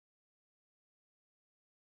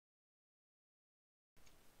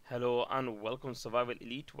Hello and welcome Survival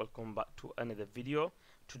Elite, welcome back to another video.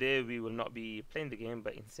 Today we will not be playing the game,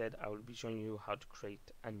 but instead I will be showing you how to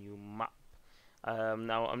create a new map.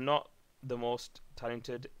 Now I'm not the most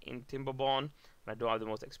talented in Timberborn and I don't have the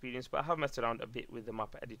most experience, but I have messed around a bit with the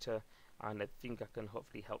map editor and I think I can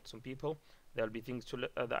hopefully help some people. There will be things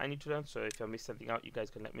that I need to learn, so if I miss something out you guys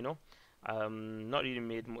can let me know. Not really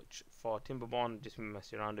made much for Timberborn, just been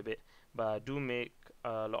messing around a bit, but I do make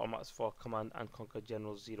a lot of maps for Command and Conquer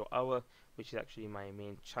General 0 Hour, which is actually my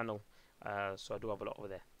main channel, so I do have a lot over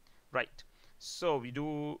there. Right, so we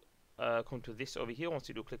do come to this over here. Once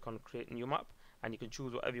you do click on create new map, and you can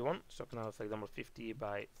choose whatever you want. So I can have, for example, 50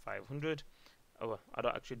 by 500. Oh, I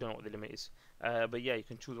don't actually know what the limit is, but yeah, you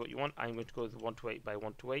can choose what you want. I'm going to go with 128 by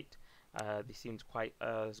 128. This seems quite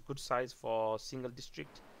a good size for single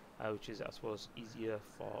district, which is, I suppose, easier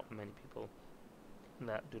for many people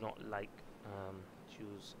that do not like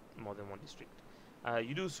choose more than one district.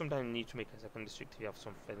 You do sometimes need to make a second district if you have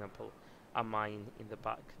some, for example, a mine in the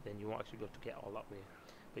back, then you won't actually be able to get all that way.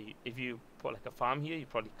 But if you put like a farm here, you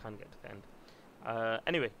probably can get to the end.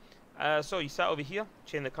 Anyway, so you start over here,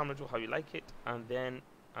 change the camera to how you like it, and then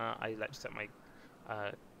I like to set my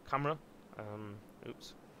camera.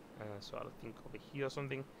 Oops. So I'll think over here or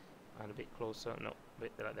something, and a bit closer. No, a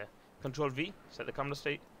bit like there. Control V, set the camera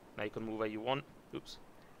straight. Now you can move where you want. Oops.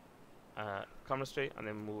 Camera straight, and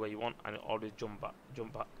then move where you want, and it always jump back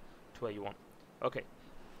to where you want. Okay.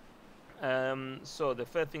 So the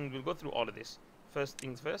first thing, we'll go through all of this. First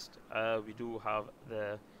things first, we do have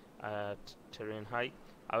the terrain height.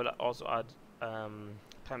 I will also add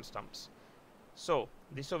timestamps. So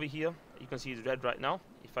this over here, you can see it's red right now.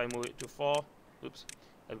 If I move it to 4, oops,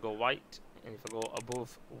 it'll go white, and if I go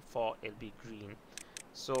above 4, it'll be green.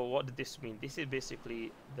 So what does this mean? This is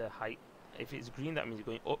basically the height. If it's green, that means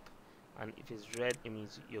you're going up, and if it's red, it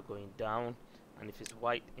means you're going down, and if it's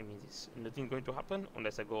white, it means it's nothing going to happen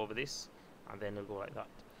unless I go over this, and then it'll go like that.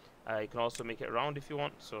 You can also make it round if you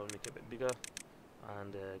want, so make it a bit bigger,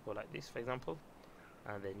 and go like this, for example,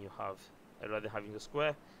 and then you have, rather than having a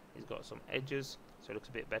square, it's got some edges, so it looks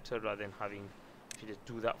a bit better rather than having, if you just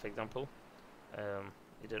do that, for example,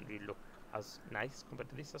 it doesn't really look as nice compared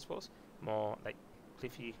to this, I suppose. More like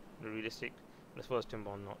cliffy, realistic. I suppose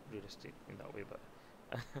Timberborn not realistic in that way, but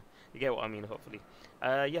you get what I mean, hopefully.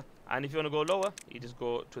 Yeah, and if you want to go lower, you just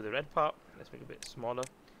go to the red part. Let's make it a bit smaller,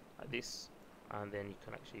 like this, and then you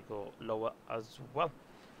can actually go lower as well.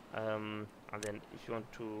 And then if you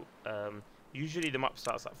want to, usually the map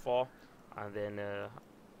starts at 4, and then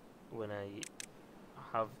when I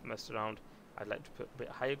have messed around, I'd like to put a bit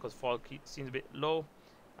higher because 4 seems a bit low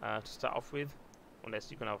to start off with, unless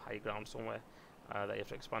you can have high ground somewhere that you have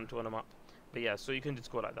to expand to on a map. But yeah, so you can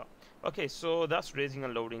just go like that. Okay, so that's raising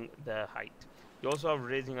and lowering the height. You also have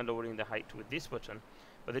raising and lowering the height with this button,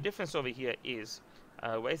 but the difference over here is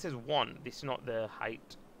where it says 1, this is not the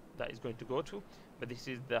height that is going to go to, but this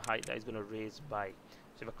is the height that is going to raise by.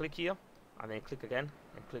 So if I click here and then click again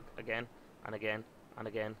and click again and again and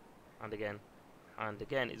again and again and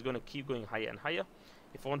again, it's going to keep going higher and higher.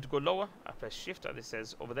 If I want to go lower, I press shift as it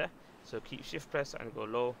says over there, so keep shift press and go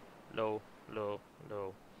low, low, low,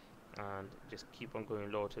 low, and just keep on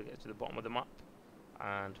going low till it gets to the bottom of the map,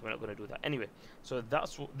 and we're not going to do that anyway. So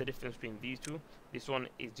that's the difference between these two. This one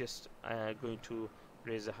is just going to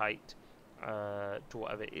raise the height to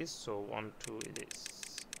whatever it is, so 1 to,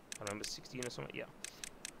 I remember 16 or something, yeah,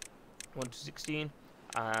 1 to 16,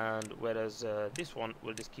 and whereas this one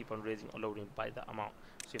will just keep on raising or lowering by that amount.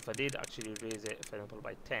 So if I did actually raise it, for example,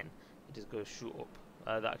 by 10, it just goes shoot up.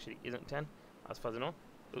 That actually isn't 10 as far as I know.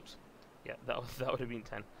 Oops, yeah, that would have been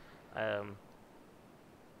 10.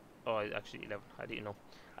 Oh, it's actually 11, I didn't know.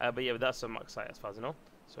 But yeah, that's the max height as far as I know.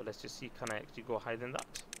 So let's just see, can I actually go higher than that?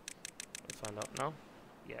 We'll find out now.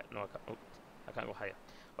 Yeah, no, I can't. Oh, I can't go higher.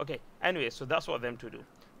 Okay, anyway, so that's what them to do.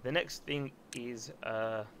 The next thing is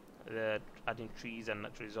the adding trees and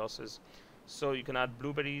natural resources. So you can add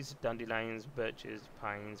blueberries, dandelions, birches,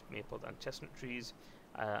 pines, maples, and chestnut trees,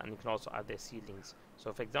 and you can also add their seedlings.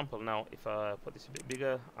 So for example, now if I put this a bit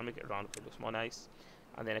bigger, I'll make it round because it looks more nice,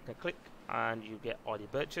 and then I can click and you get all the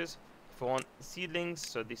birches. If I want seedlings,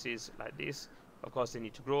 so this is like this, of course they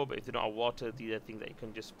need to grow, but if they don't have water, these are things that you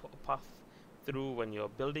can just put a path through when you're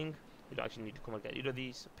building. You don't actually need to come and get rid of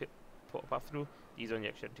these, put a path through. These ones you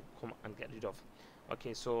actually have to come and get rid of.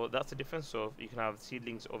 Okay, so that's the difference. So you can have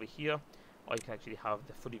seedlings over here, or you can actually have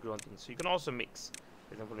the fully grown things. So you can also mix,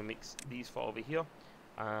 for example, mix these 4 over here,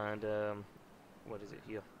 and what is it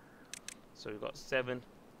here? So you've got 7,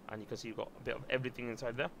 and you can see you've got a bit of everything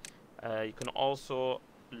inside there. You can also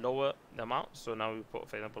lower the amount, so now we put,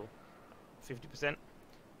 for example, 50%,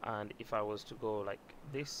 And if I was to go like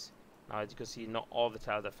this, now as you can see, not all the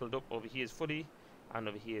tiles are filled up. Over here is fully, and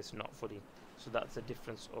over here is not fully. So that's the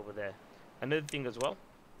difference over there. Another thing as well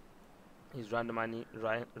is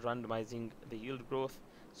randomizing the yield growth.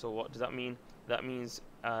 So what does that mean? That means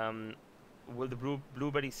will the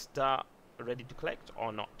blueberry start ready to collect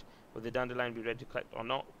or not? Will the dandelion be ready to collect or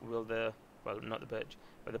not? Will the, well, not the birch,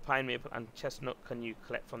 but the pine, maple and chestnut, can you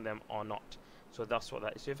collect from them or not? So that's what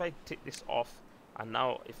that is. So if I tick this off, and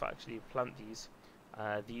now if I actually plant these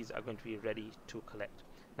are going to be ready to collect.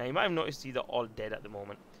 Now you might have noticed these are all dead at the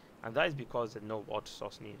moment, and that is because there's no water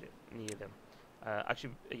source near them.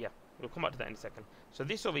 Actually, yeah, we'll come back to that in a second. So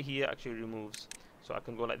this over here actually removes, so I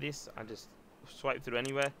can go like this and just swipe through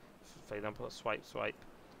anywhere. For example, swipe, swipe,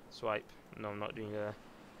 swipe. No, I'm not doing a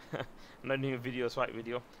I'm not doing a video, swipe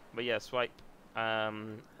video, but yeah, swipe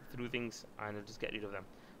through things and it'll just get rid of them.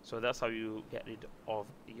 So that's how you get rid of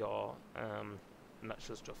your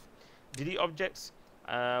natural stuff. Delete objects.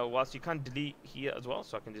 Whilst you can delete here as well,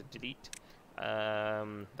 so I can just delete.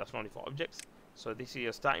 That's only for objects. So this is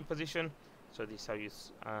your starting position. So this is how you.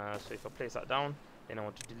 So if I place that down, then I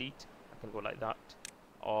want to delete. I can go like that,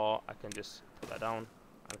 or I can just put that down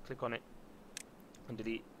and click on it and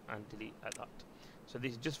delete like that. So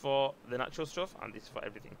this is just for the natural stuff, and this is for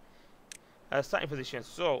everything. Starting position.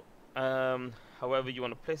 So however you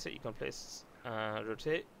want to place it, you can place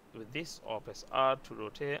rotate with this, or press R to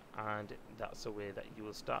rotate, and that's the way that you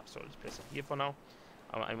will start. So let's place it here for now.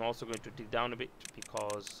 I'm also going to dig down a bit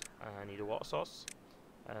because I need a water source.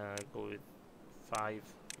 Go with 5,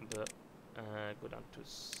 but go down to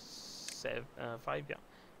 5, yeah,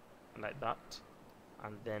 like that,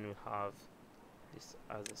 and then we have this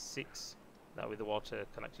as a 6. That way the water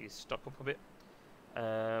can actually stock up a bit.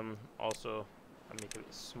 Also, I make it a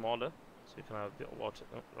bit smaller so you can have a bit of water.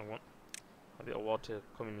 No, wrong one. A bit of water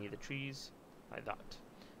coming near the trees, like that.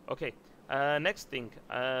 Okay. Next thing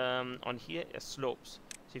on here is slopes.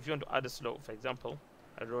 So if you want to add a slope, for example,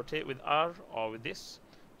 I rotate with R or with this.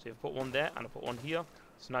 So you put one there and I put one here.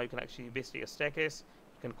 So now you can actually, basically a staircase,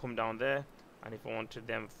 you can come down there. And if I wanted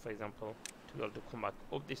them, for example, to be able to come back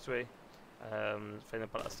up this way, for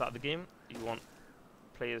example, at the start of the game, you want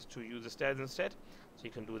players to use the stairs instead. So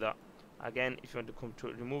you can do that. Again, if you want to come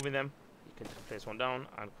to removing them, you can just place one down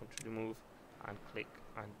and come to remove and click,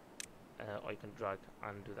 and or you can drag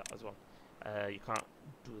and do that as well. You can't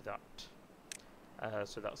do that.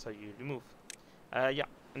 So that's how you remove. Yeah.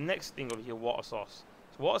 Next thing over here, water source.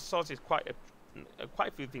 So water source is quite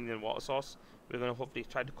a few things in water source. We're going to hopefully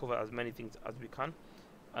try to cover as many things as we can.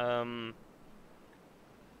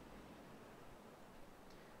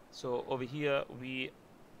 So over here we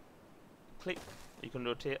click. You can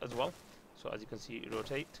rotate as well. So as you can see,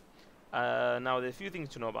 rotate. Now there are a few things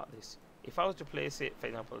to know about this. If I was to place it, for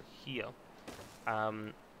example, here,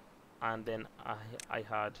 and then I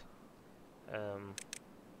had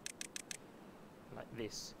like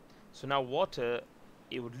this. So now water,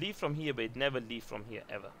 it would leave from here, but it never leave from here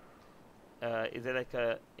ever. Is there like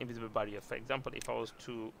a invisible barrier? For example, if I was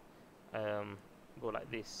to go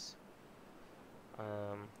like this,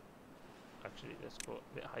 actually let's go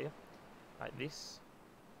a bit higher, like this.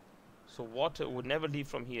 So water would never leave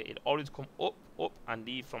from here. It always come up and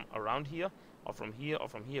leave from around here, or from here, or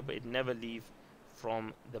from here, but it never leave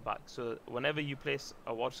from the back. So whenever you place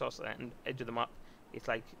a water source at the edge of the map, it's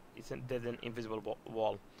like there's an invisible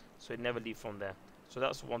wall, so it never leave from there. So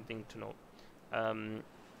that's one thing to note.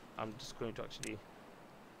 I'm just going to actually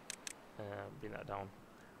bring that down.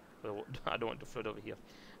 I don't want to flood over here.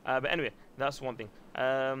 But anyway, that's one thing.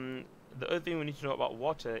 The other thing we need to know about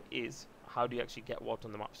water is how do you actually get water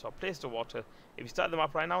on the map. So I'll place the water. If you start the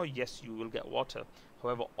map right now, yes, you will get water.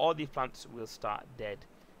 However, all these plants will start dead,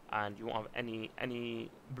 and you won't have any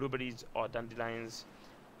blueberries or dandelions,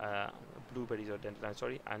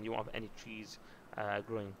 sorry, and you won't have any trees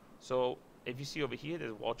growing. So if you see over here,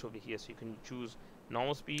 there's water over here, so you can choose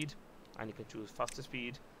normal speed, and you can choose faster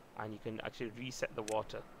speed, and you can actually reset the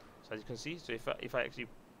water. So as you can see, so if I actually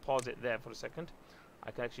pause it there for a second,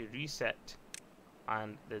 I can actually reset,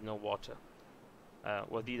 and there's no water.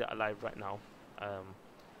 Well, these are alive right now,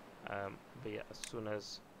 but yeah, as soon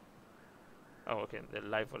as, oh, okay, they're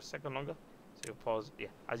alive for a second longer. So you pause, yeah,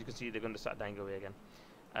 as you can see, they're going to start dying away again.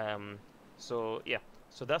 So yeah,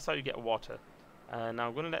 so that's how you get water. Now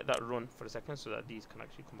I'm going to let that run for a second so that these can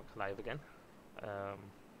actually come back alive again.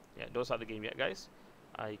 Yeah, don't start the game yet, guys.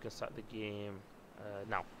 You can start the game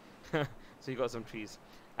now. So you got some trees.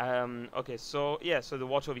 Okay, so yeah, so the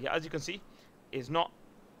water over here, as you can see, is not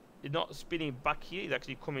spinning back here. It's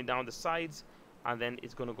actually coming down the sides, and then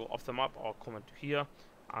it's going to go off the map or come into here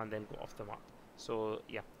and then go off the map. So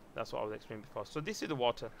yeah, That's what I was explaining before. So this is the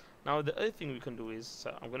water. Now the other thing we can do is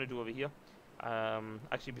I'm going to do over here.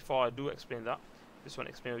 Actually, before I do explain that, this one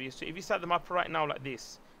explain over here. So if you set the map right now like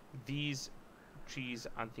this, these trees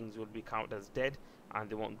and things will be counted as dead and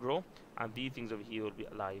they won't grow, and these things over here will be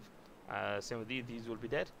alive. Same with these will be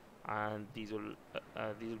dead, and these will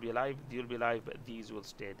be alive. These will be alive, but these will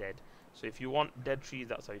stay dead. So if you want dead trees,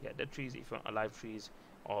 that's how you get dead trees. If you want alive trees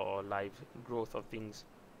or live growth of things,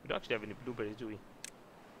 we don't actually have any blueberries, do we?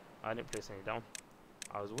 I didn't place any down.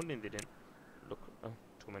 I was wondering they didn't look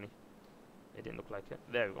too many. They didn't look like it.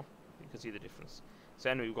 There we go. You can see the difference. So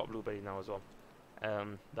anyway, we've got blueberries now as well.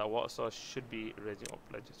 That water source should be raising up.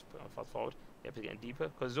 Let's just put on fast forward. You have to get deeper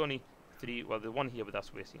because there's only 3. Well, there's one here, but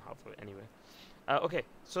that's wasting half of it anyway. Okay,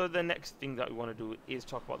 so the next thing that we want to do is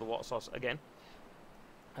talk about the water source again.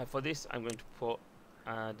 For this, I'm going to put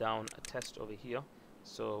down a test over here.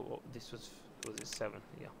 So this was it 7?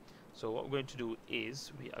 Yeah. So what we're going to do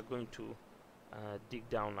is we are going to dig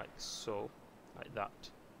down like so, like that.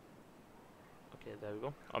 Okay, there we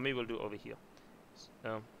go. Or maybe we'll do it over here.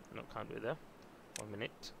 No, can't do it there. 1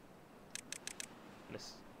 minute.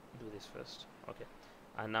 Let's do this first. Okay,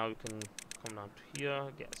 and now we can come down to here,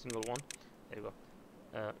 get a single one. There we go.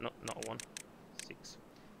 No, not a 1. 6.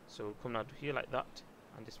 So we'll come down to here like that,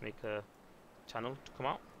 and just make a channel to come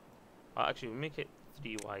out. Actually, we'll make it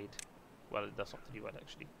 3 wide. Well, that's not 3 wide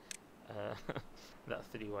actually. That's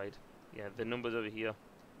 3 wide. Yeah, the numbers over here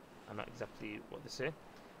are not exactly what they say.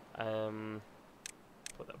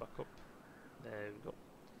 Put that back up. There we go.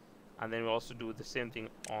 And then we'll also do the same thing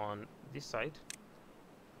on this side.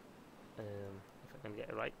 If I can get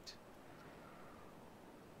it right.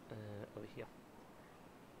 Over here.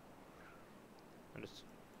 And just,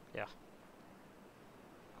 yeah.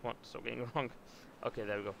 Come on, stop getting it wrong. Okay,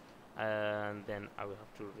 there we go. And then I will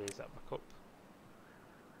have to raise that back up.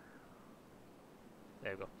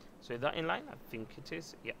 There we go. So is that in line? I think it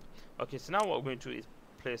is. Yep. Okay, so now what we're going to do is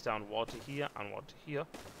place down water here and water here.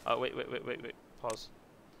 Wait. Pause.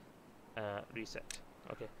 Reset.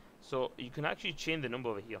 Okay. So you can actually change the number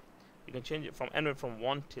over here. You can change it from anywhere from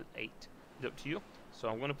 1 till 8. It's up to you. So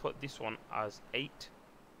I'm going to put this one as 8.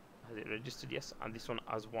 Has it registered? Yes. And this one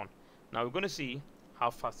as 1. Now we're going to see how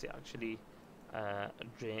fast it actually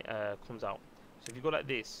comes out. So if you go like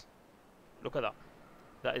this, look at that.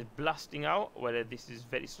 That is blasting out, where this is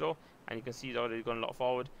very slow, and you can see it's already gone a lot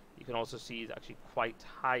forward. You can also see it's actually quite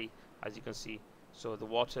high, as you can see. So the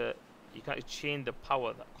water, you can change the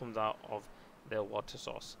power that comes out of the water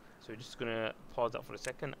source. So we're just going to pause that for a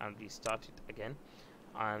second and restart it again,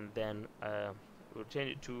 and then we'll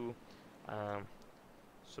change it to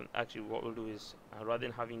so actually what we'll do is rather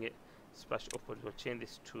than having it splash upwards, we'll change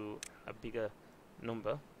this to a bigger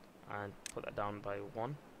number and put that down by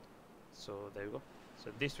 1. So there we go.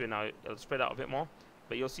 So this way now it'll spread out a bit more,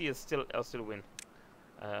 but you'll see it'll still win.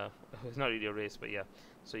 It's not really a race, but yeah.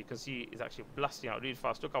 So you can see it's actually blasting out really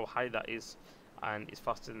fast. Look how high that is, and it's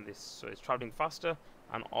faster than this. So it's traveling faster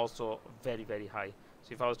and also very, very high.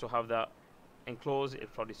 So if I was to have that enclosed, it'll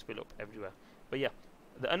probably spill up everywhere. But yeah,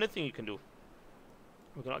 the other thing you can do,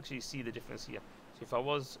 we can actually see the difference here. So if I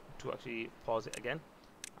was to actually pause it again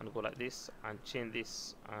and go like this and change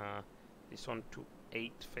this this one to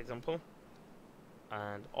 8, for example,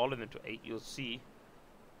 and all of them to 8, you'll see,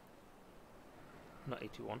 not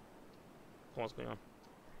 81, what's going on,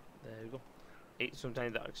 there we go, 8,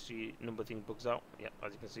 sometimes that actually number thing bugs out. Yeah,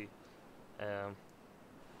 as you can see,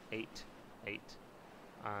 8, 8,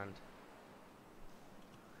 and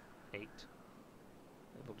 8,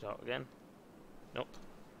 it bugs out again. Nope.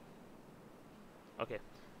 Okay,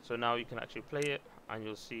 so now you can actually play it and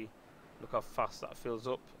you'll see, look how fast that fills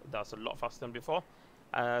up. That's a lot faster than before.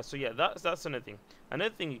 So yeah, that's another thing.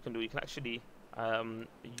 Another thing you can do, you can actually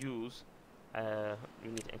use, we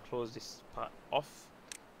need to enclose this part off.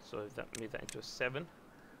 So that made that into a 7,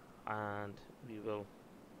 and we will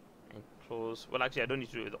enclose. Well, actually, I don't need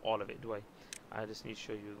to do it with all of it, do I? I just need to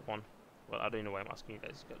show you one. Well, I don't know why I'm asking you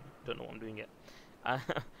guys. Don't know what I'm doing yet.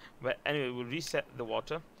 But anyway, we'll reset the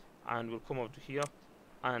water, and we'll come over to here,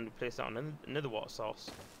 and place down another water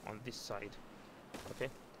source on this side. Okay.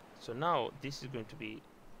 So now this is going to be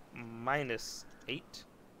 -8.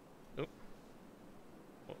 Oh,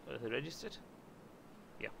 is it registered?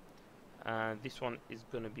 Yeah. And this one is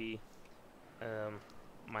going to be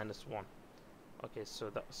 -1. Okay,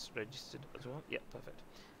 so that's registered as well. Yeah, perfect.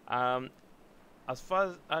 As far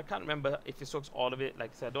as I can't remember if it soaks all of it.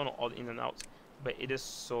 Like I said, I don't know all the ins and outs, but it does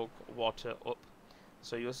soak water up.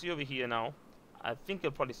 So you'll see over here now. I think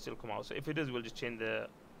it'll probably still come out. So if it does, we'll just change the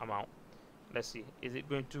amount. Let's see. Is it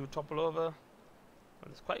going to topple over? Well,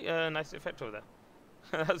 there's quite a nice effect over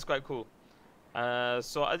there. That's quite cool.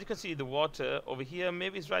 So as you can see, the water over here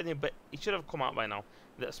maybe it's rising, but it should have come out by now.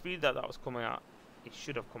 The speed that was coming out, it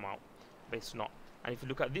should have come out, but it's not. And if you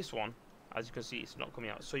look at this one, as you can see, it's not coming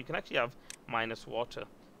out. So you can actually have minus water.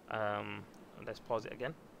 Let's pause it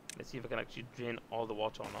again. Let's see if I can actually drain all the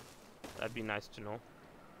water or not. That'd be nice to know.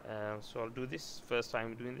 So I'll do this first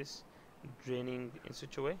time doing this, draining in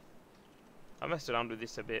such a way. I messed around with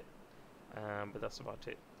this a bit, but that's about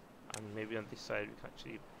it. And maybe on this side we can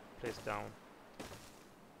actually place down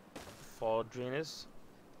 4 drainers,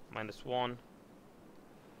 -1,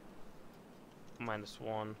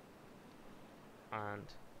 -1,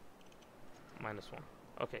 and -1.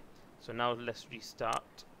 Okay, so now let's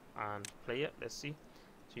restart and play it. Let's see.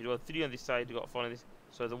 So you got 3 on this side, you got 4 on this.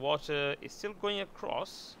 So the water is still going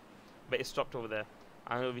across, but it stopped over there.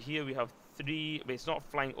 And over here we have 3, but it's not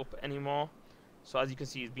flying up anymore. So as you can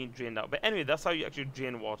see, it's being drained out. But anyway, that's how you actually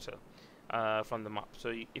drain water from the map.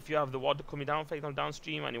 So if you have the water coming down, for example,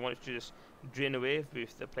 downstream, and you want it to just drain away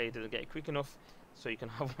if the player doesn't get it quick enough, so you can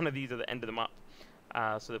have one of these at the end of the map,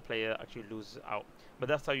 so the player actually loses out. But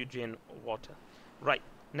that's how you drain water. Right,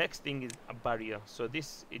 next thing is a barrier. So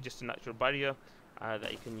this is just a natural barrier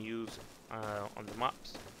that you can use on the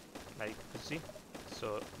maps, like you can see.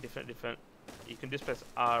 So different, you can just press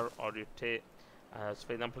R or rotate. So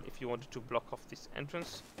for example, if you wanted to block off this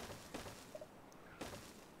entrance,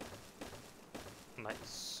 like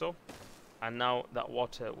so, and now that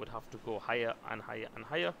water would have to go higher and higher and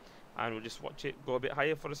higher, and we'll just watch it go a bit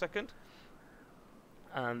higher for a second,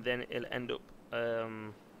 and then it'll end up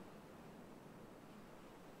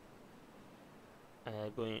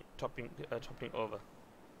topping over.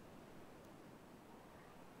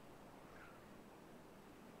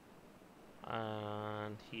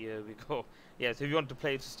 And here we go. Yeah, so if you want to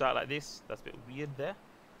play to start like this, that's a bit weird there.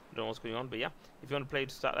 I don't know what's going on, but yeah, if you want to play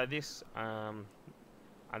to start like this,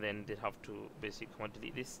 and then they'd have to basically come and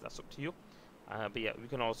delete this, that's up to you. But yeah, we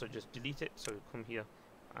can also just delete it. So we come here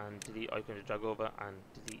and delete, or you can just drag over and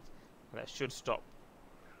delete, and that should stop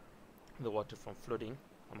the water from flooding,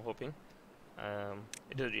 I'm hoping.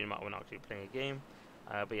 It doesn't really matter when I'm actually playing a game,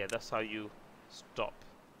 but yeah, that's how you stop,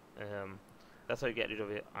 that's how you get rid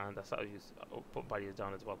of it, and that's how you put barriers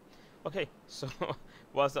down as well. Okay, so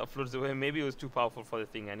whilst that floods away, maybe it was too powerful for the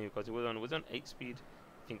thing anyway, because it was on 8 speed,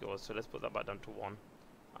 I think it was. So let's put that back down to 1,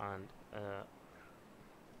 and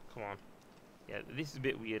come on. Yeah, this is a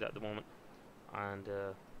bit weird at the moment, and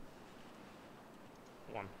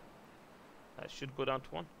 1. That should go down to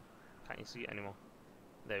 1. Can't you see it anymore?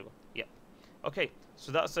 There we go. Yeah. Okay,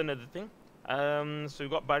 so that's another thing. So we've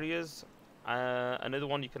got barriers. Another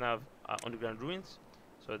one, you can have underground ruins.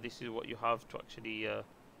 So this is what you have to actually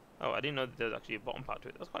oh, I didn't know that there's actually a bottom part to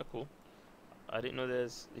it. That's quite cool. I didn't know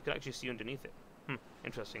you can actually see underneath it.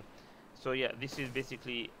 Interesting. So yeah, this is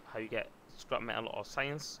basically how you get scrap metal or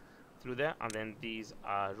science through there, and then these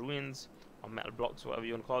are ruins or metal blocks, whatever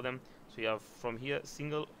you want to call them. So you have from here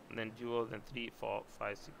single, then dual, then 3, 4,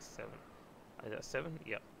 5, 6, 7. Is that 7?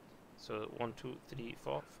 Yeah. So 1, 2, 3,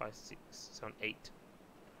 4, 5, 6, 7, 8.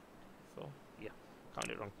 4. Yeah,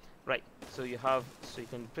 counted it wrong. Right. So you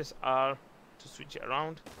can press R to switch it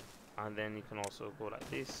around, and then you can also go like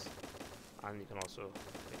this, and you can also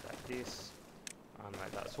go like this, and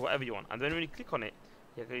like that. So whatever you want. And then when you click on it,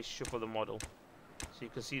 you can shuffle the model, so you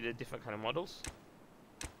can see the different kind of models.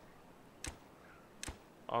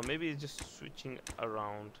 Or maybe it's just switching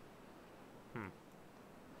around.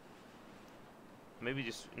 Maybe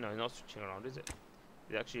just no, not switching around, is it?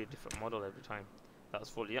 It's actually a different model every time. That's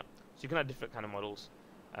full, yeah. So you can have different kind of models.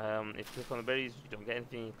 If you click on the berries, you don't get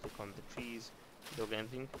anything. You click on the trees, you don't get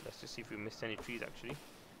anything. Let's just see if we missed any trees actually.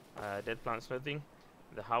 Dead plants, nothing.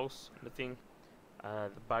 The house, nothing.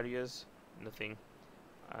 The barriers, nothing.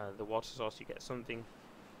 The water source, you get something.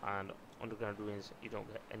 And underground ruins, you don't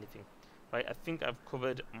get anything. Right, I think I've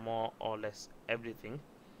covered more or less everything.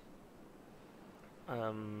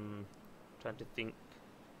 Trying to think.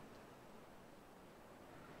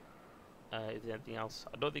 Is there anything else?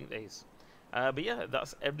 I don't think there is. But yeah,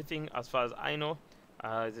 that's everything as far as I know.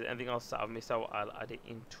 Is there anything else that I've missed out? I'll add it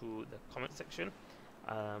into the comment section,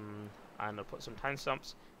 and I'll put some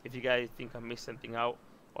timestamps. If you guys think I missed something out,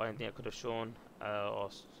 or anything I could have shown, or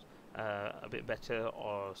a bit better,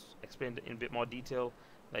 or explained it in a bit more detail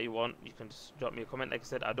that you want, you can just drop me a comment. Like I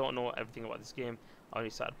said, I don't know everything about this game. I only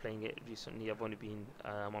started playing it recently. I've only been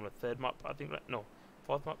on the 3rd map, I think. Right? No,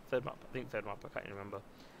 4th map, 3rd map. I think 3rd map. I can't remember.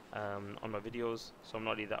 On my videos, so I'm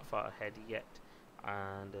not really that far ahead yet.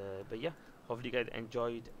 And but yeah, hopefully you guys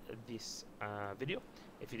enjoyed this video.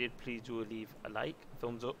 If you did, please do leave a like,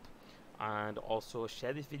 thumbs up, and also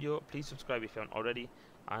share this video. Please subscribe if you haven't already,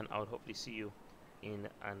 and I'll hopefully see you in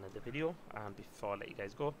another video. And before I let you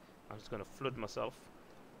guys go, I'm just going to flood myself.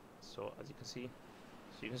 So as you can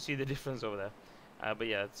see, the difference over there. But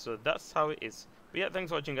yeah, so that's how it is. But yeah, thanks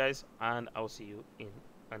for watching, guys, and I'll see you in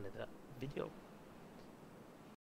another video.